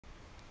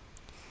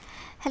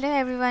Hello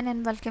everyone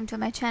and welcome to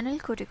my channel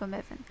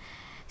Kotikum11.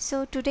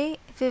 So today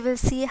we will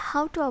see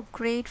how to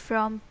upgrade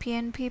from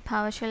PNP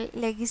PowerShell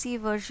Legacy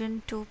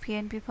version to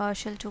PNP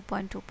PowerShell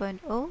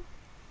 2.2.0.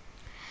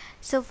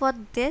 So for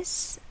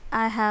this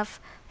I have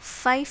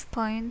 5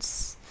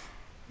 points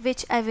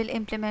which I will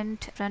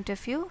implement in front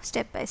of you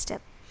step by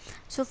step.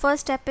 So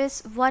first step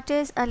is what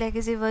is a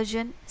legacy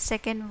version,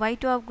 second why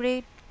to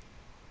upgrade,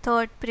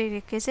 third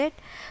prerequisite,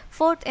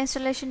 fourth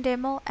installation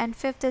demo, and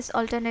fifth is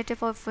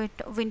alternative of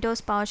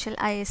Windows PowerShell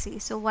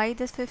ISE. So why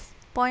this fifth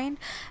point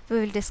we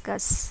will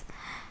discuss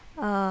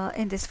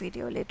in this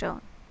video later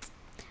on.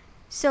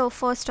 So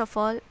first of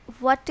all,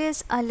 what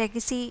is a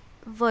legacy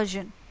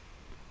version?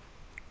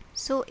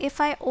 So if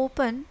I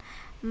open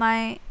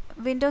my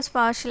Windows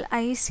PowerShell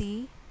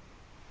ISE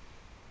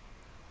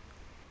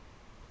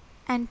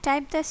and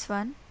type this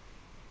one,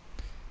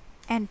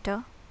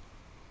 enter,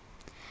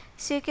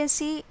 so you can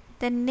see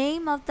the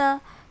name of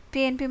the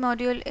PNP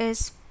module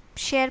is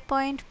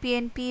SharePoint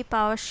PNP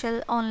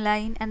PowerShell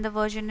Online and the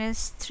version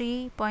is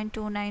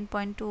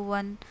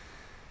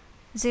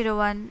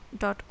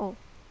 3.29.2101.0.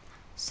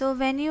 So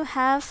when you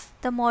have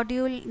the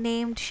module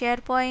named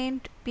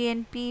SharePoint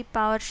PNP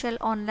PowerShell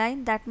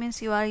Online, that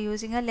means you are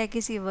using a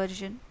legacy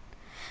version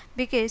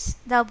because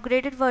the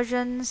upgraded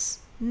version's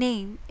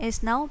name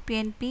is now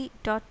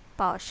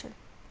PnP.PowerShell.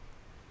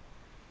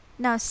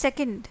 Now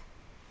second,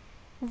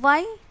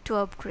 why to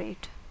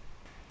upgrade?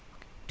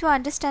 To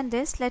understand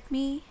this, let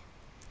me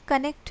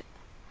connect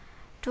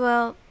to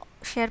a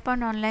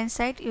SharePoint Online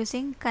site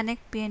using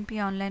Connect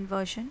PNP Online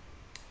version.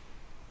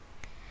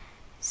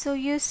 So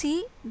you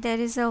see there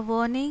is a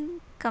warning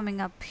coming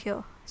up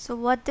here. So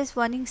what this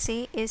warning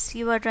say is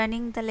you are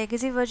running the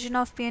legacy version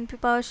of PNP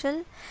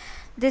PowerShell.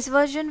 This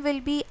version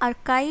will be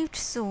archived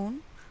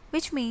soon,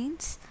 which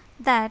means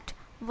that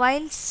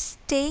while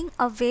staying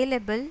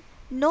available,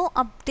 no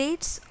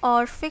updates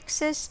or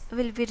fixes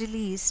will be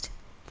released.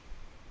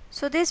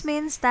 So this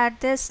means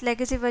that this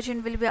legacy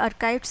version will be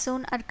archived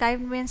soon.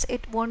 Archived means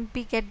it won't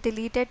be get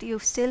deleted. You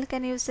still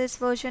can use this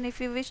version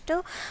if you wish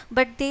to,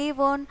 but they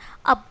won't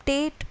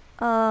update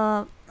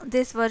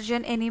this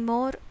version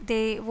anymore.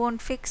 They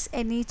won't fix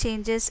any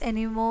changes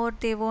anymore.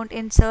 They won't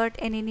insert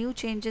any new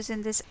changes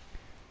in this.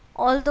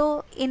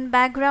 Although in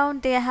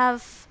background they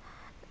have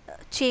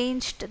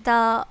changed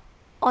the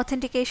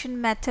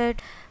authentication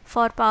method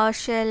for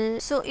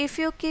PowerShell. So if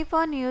you keep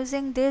on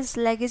using this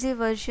legacy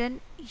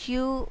version,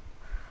 you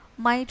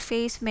might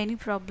face many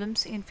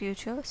problems in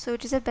future. So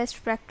it is a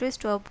best practice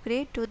to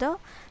upgrade to the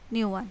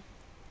new one.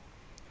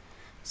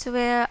 So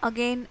we're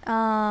again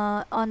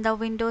on the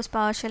Windows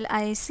PowerShell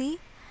ISE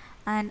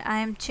and I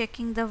am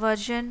checking the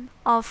version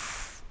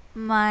of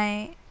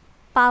my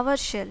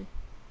PowerShell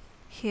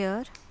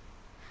here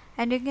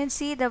and you can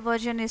see the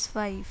version is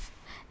 5.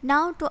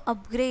 Now to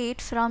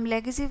upgrade from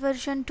legacy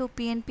version to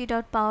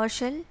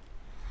PnP.PowerShell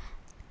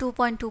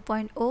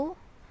 2.2.0,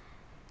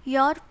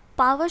 your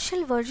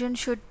PowerShell version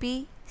should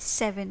be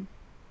 7.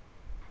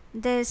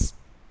 This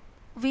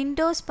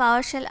Windows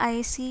PowerShell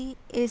ISE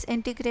is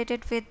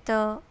integrated with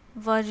the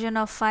version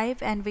of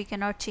 5 and we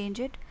cannot change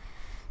it.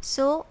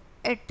 So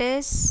it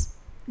is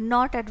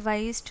not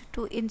advised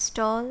to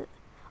install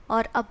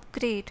or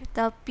upgrade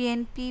the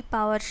PNP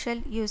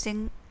PowerShell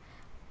using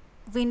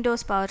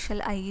Windows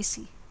PowerShell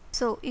ISE.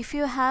 So if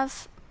you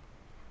have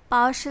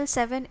PowerShell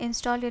 7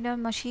 installed in your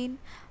machine,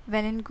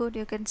 well and good,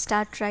 you can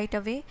start right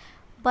away.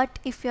 But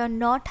if you are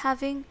not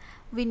having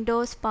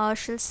Windows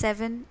PowerShell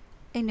 7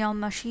 in your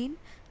machine,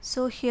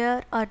 so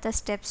here are the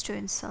steps to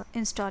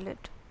install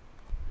it.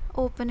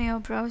 Open your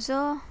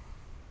browser,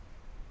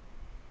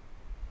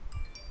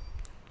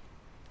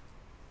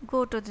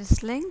 go to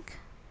this link.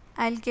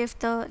 I'll give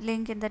the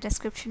link in the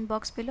description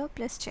box below,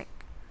 please check.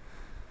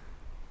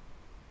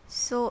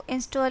 So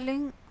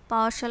installing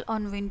PowerShell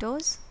on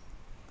Windows,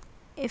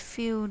 if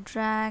you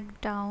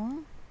drag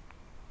down,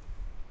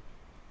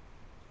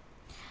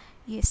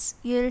 yes,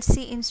 you'll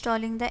see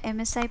installing the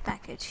MSI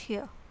package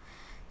here.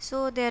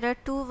 So there are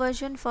two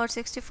versions for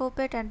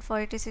 64-bit and for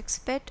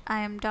 86-bit.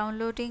 I am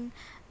downloading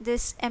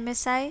this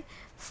MSI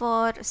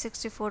for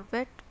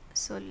 64-bit.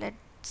 So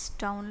let's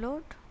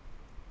download.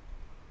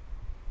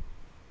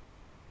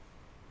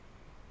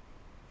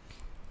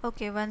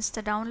 Okay, once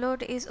the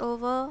download is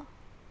over,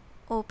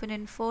 open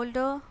in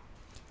folder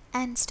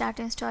and start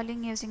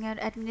installing using your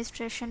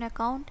administration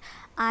account.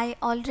 I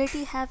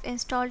already have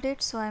installed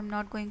it, so I'm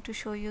not going to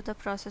show you the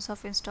process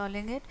of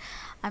installing it.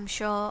 I'm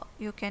sure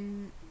you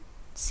can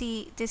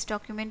see this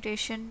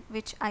documentation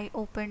which I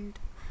opened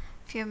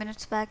few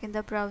minutes back in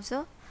the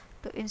browser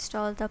to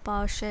install the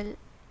PowerShell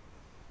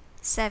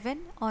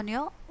 7 on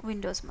your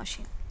Windows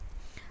machine.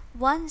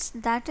 Once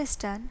that is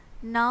done,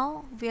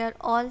 now we are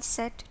all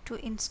set to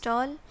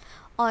install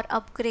or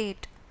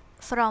upgrade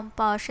from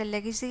PowerShell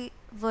Legacy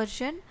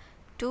version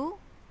to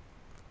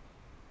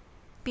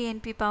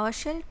PNP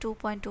PowerShell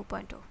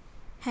 2.2.0.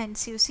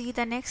 Hence you see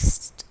the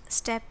next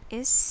step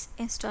is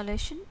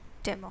installation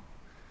demo.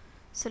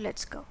 So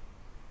let's go.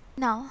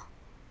 Now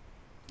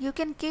You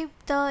can keep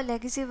the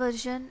legacy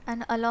version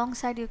and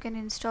alongside you can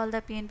install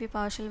the PNP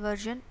PowerShell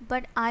version,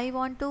 but I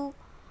want to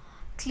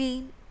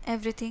clean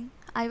everything.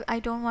 I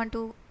don't want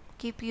to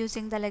keep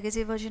using the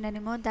legacy version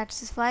anymore.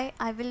 That's why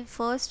I will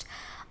first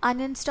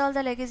uninstall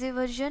the legacy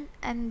version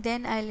and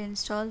then I'll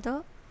install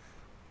the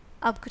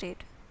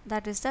upgrade,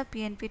 that is the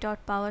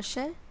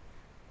PnP.PowerShell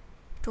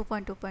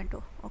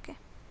 2.2.0. okay,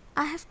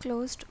 I have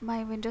closed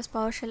my Windows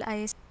PowerShell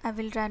ISE. I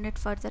will run it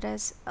further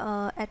as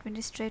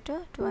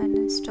administrator to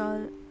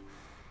uninstall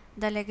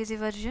the legacy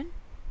version.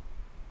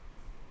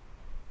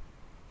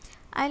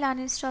 I'll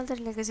uninstall the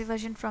legacy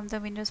version from the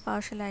Windows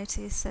PowerShell ISE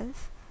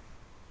itself.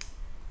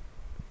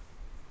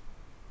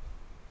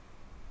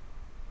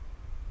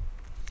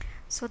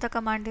 So the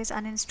command is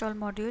uninstall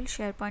module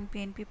SharePoint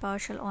PNP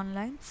PowerShell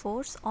Online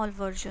force all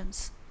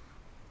versions.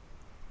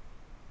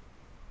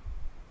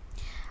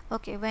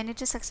 Okay, when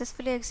it is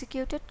successfully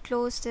executed,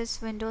 close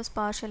this Windows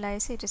PowerShell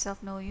ISE. It is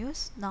of no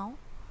use now.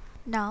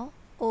 Now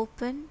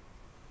open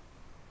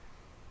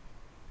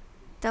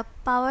the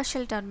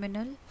PowerShell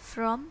terminal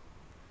from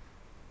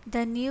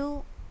the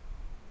new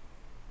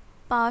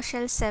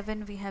PowerShell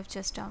 7 we have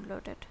just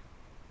downloaded.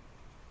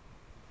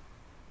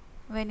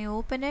 When you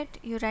open it,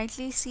 you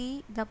rightly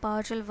see the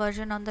PowerShell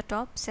version on the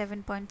top,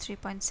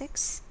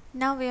 7.3.6.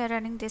 Now we are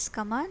running this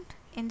command,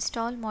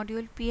 install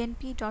module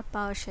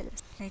PnP.PowerShell,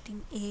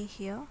 writing A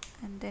here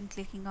and then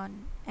clicking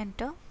on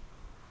enter.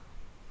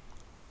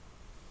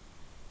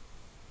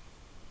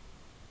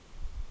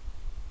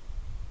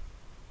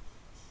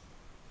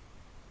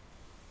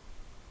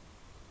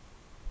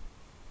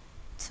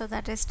 So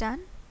that is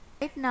done.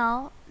 Right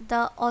now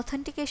the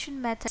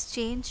authentication method has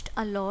changed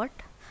a lot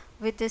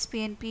with this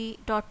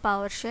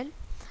PnP.PowerShell.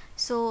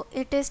 So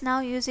it is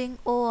now using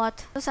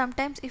OAuth. So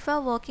sometimes if you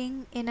are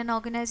working in an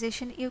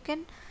organization, you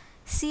can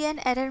see an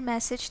error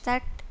message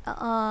that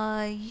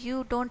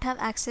you don't have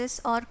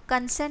access or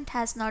consent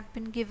has not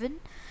been given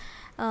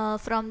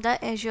from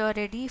the Azure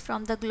ready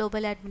from the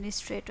global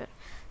administrator.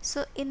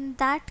 So in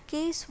that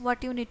case,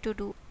 what you need to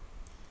do,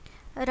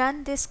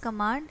 run this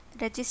command,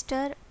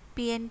 register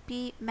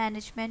PNP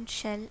management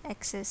shell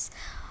access.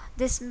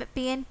 This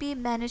PNP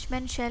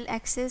management shell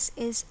access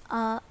is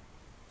a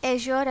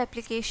Azure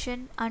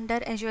application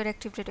under Azure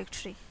Active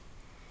Directory.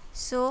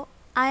 So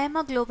I am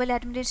a global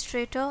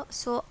administrator,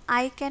 so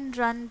I can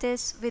run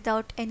this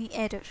without any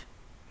error.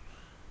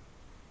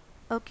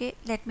 Okay,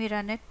 let me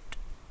run it.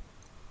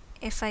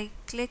 If I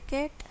click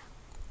it,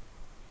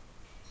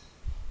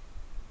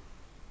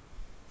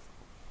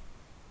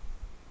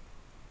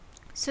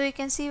 so you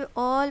can see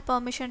all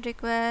permission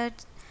required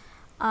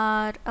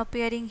are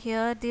appearing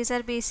here. These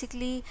are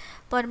basically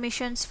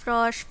permissions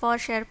for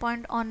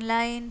SharePoint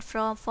Online,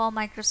 for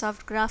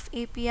Microsoft Graph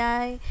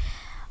API,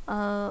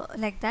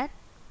 like that.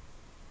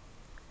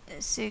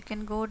 So you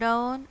can go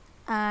down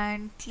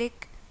and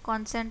click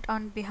consent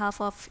on behalf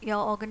of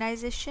your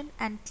organization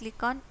and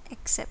click on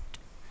accept.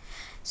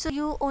 So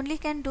you only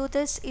can do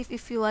this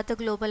if you are the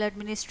global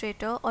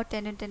administrator or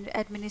tenant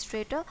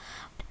administrator.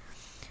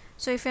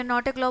 So if you're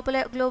not a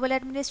global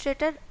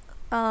administrator,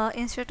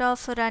 instead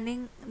of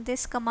running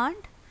this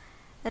command,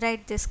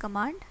 write this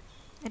command,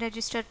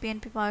 register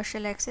PNP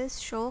PowerShell access,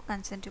 show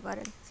consent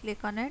URL.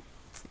 Click on it.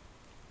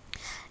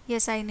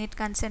 Yes, I need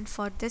consent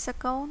for this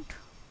account.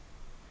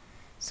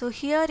 So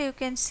here you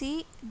can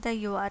see the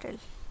URL,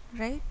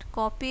 right?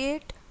 Copy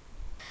it.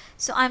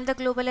 So I'm the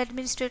global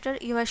administrator.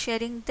 You are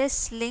sharing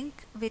this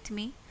link with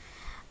me.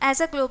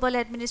 As a global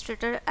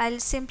administrator, I'll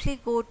simply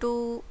go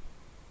to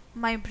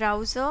my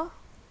browser.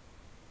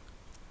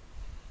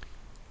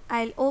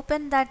 I'll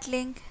open that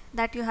link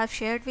that you have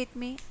shared with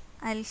me.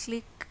 I'll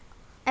click.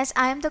 As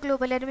I am the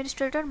global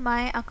administrator,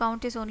 my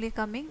account is only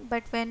coming,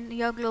 but when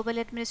your global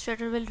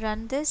administrator will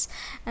run this,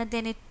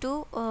 they need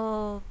to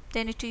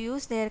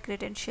use their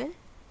credential.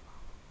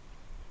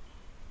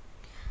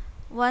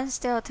 Once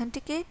they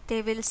authenticate,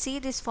 they will see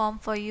this form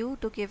for you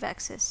to give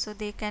access. So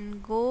they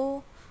can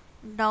go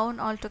down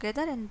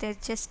altogether and they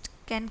just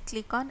can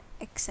click on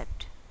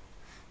accept.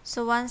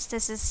 So once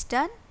this is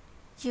done,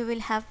 you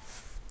will have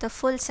the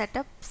full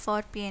setup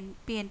for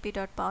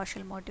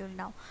PnP.PowerShell module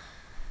now.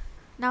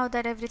 Now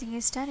that everything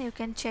is done, you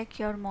can check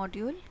your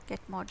module, get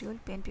module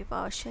PNP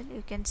PowerShell.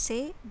 You can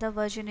say the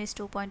version is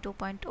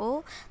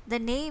 2.2.0. The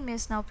name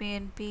is now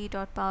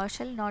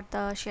PnP.PowerShell, not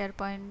the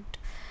SharePoint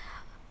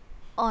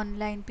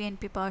Online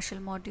PNP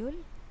PowerShell module.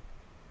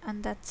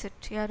 And that's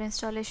it. Your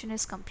installation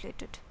is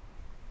completed.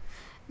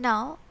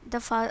 Now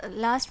the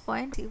last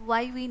point,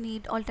 why we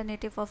need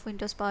alternative of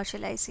Windows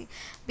PowerShell ISE,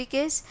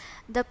 because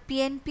the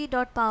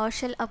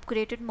PnP.PowerShell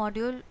upgraded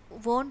module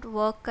won't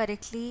work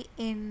correctly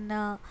in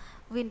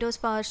Windows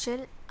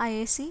PowerShell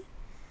ISE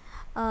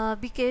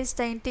because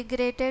the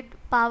integrated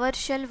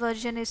PowerShell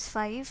version is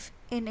 5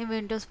 in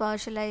Windows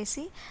PowerShell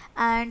ISE,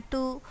 and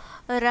to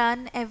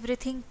run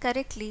everything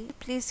correctly,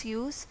 please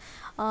use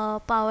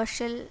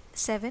PowerShell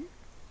 7,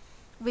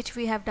 which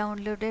we have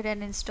downloaded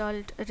and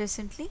installed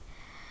recently.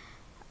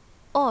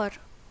 Or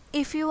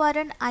if you are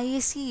an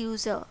ISE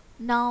user,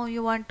 now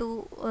you want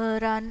to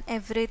run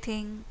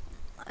everything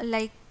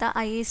like the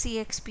ISE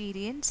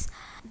experience,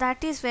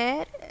 that is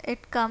where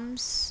it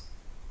comes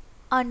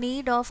a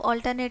need of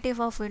alternative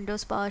of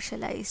Windows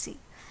PowerShell ISE.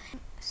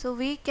 So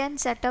we can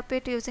set up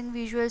it using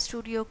Visual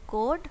Studio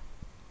Code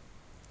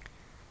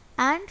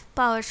and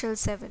PowerShell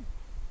 7.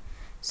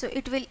 So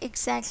it will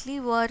exactly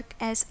work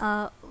as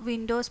a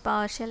Windows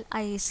PowerShell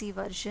ISE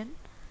version.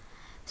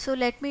 So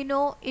let me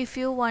know if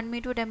you want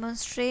me to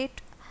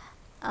demonstrate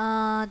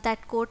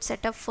that code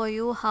setup for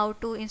you, how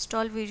to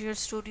install Visual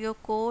Studio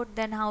Code,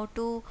 then how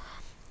to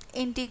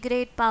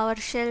integrate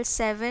PowerShell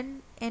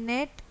 7 in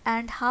it,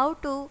 and how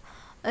to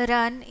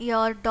run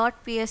your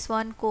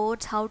 .ps1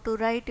 codes, how to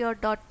write your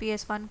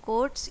 .ps1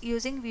 codes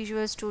using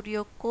Visual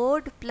Studio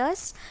Code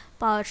plus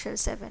PowerShell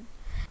 7.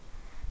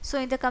 So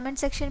in the comment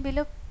section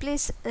below,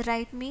 please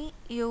write me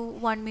you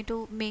want me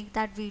to make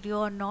that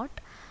video or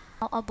not.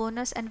 Now a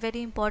bonus and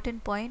very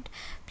important point,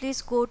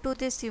 please go to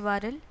this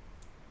URL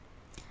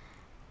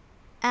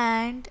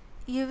and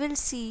you will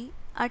see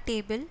a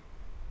table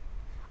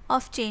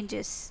of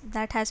changes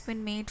that has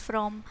been made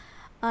from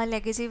a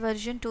legacy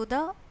version to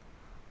the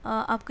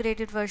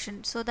upgraded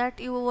version, so that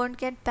you won't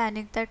get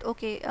panicked that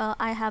okay,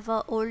 I have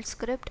a old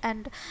script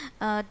and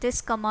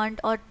this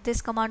command or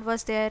this command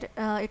was there,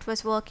 it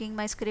was working,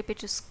 my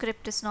script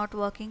is not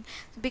working,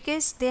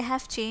 because they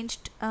have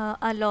changed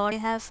a lot. They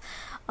have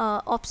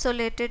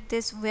obsoleted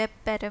this web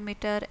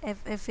parameter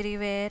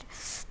everywhere.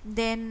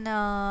 Then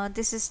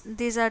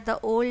these are the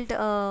old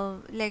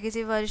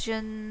legacy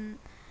version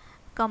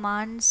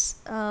commands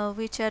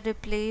which are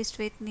replaced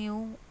with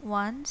new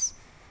ones.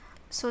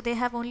 So they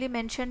have only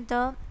mentioned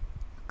the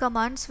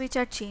commands which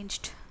are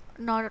changed,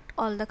 not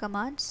all the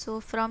commands. So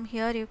from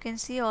here you can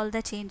see all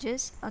the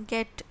changes.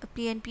 Get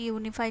PNP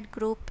unified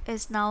group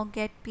is now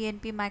get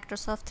PNP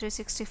Microsoft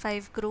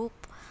 365 group.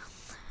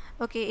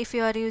 Okay, if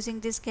you are using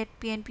this get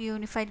PNP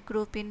unified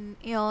group in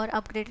your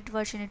upgraded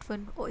version,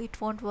 it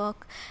won't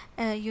work.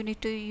 You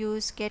need to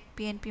use get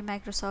PNP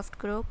Microsoft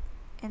group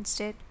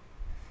instead.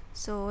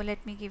 So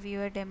let me give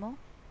you a demo.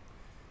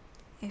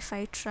 If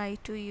I try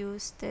to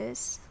use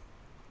this,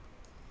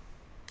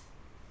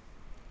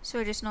 so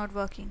it is not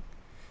working.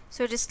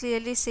 So it is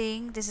clearly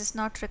saying this is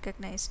not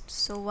recognized.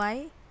 So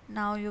why?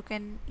 Now you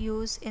can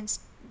use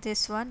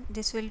this one.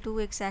 This will do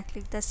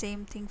exactly the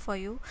same thing for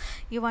you.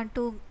 You want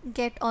to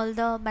get all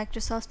the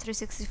Microsoft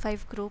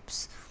 365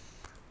 groups,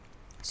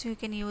 so you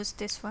can use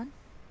this one.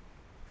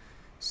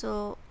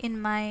 So in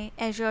my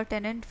Azure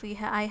tenant,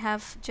 I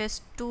have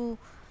just two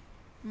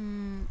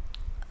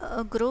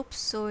groups,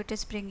 so it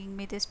is bringing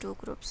me these two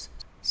groups.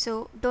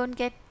 So don't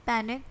get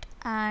panicked,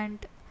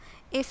 and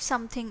if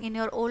something in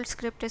your old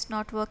script is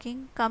not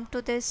working, come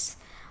to this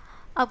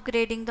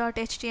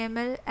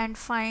upgrading.html and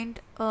find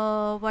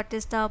what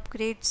is the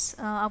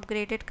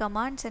upgraded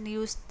commands and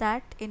use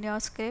that in your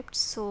script,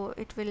 so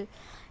it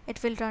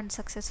will run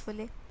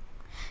successfully.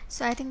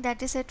 So I think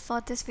that is it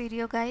for this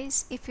video,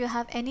 guys. If you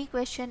have any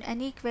question,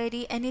 any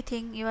query,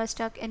 anything, you are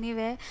stuck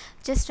anywhere,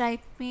 just write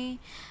me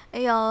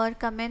your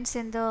comments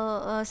in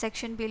the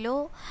section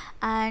below,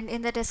 and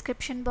in the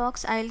description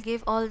box I'll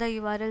give all the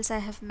URLs I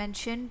have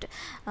mentioned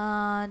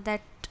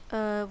that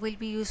will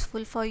be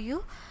useful for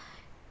you.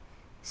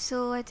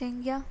 So I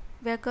think, yeah,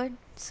 we're good.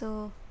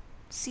 So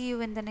see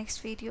you in the next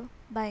video.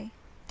 Bye,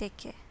 take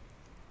care.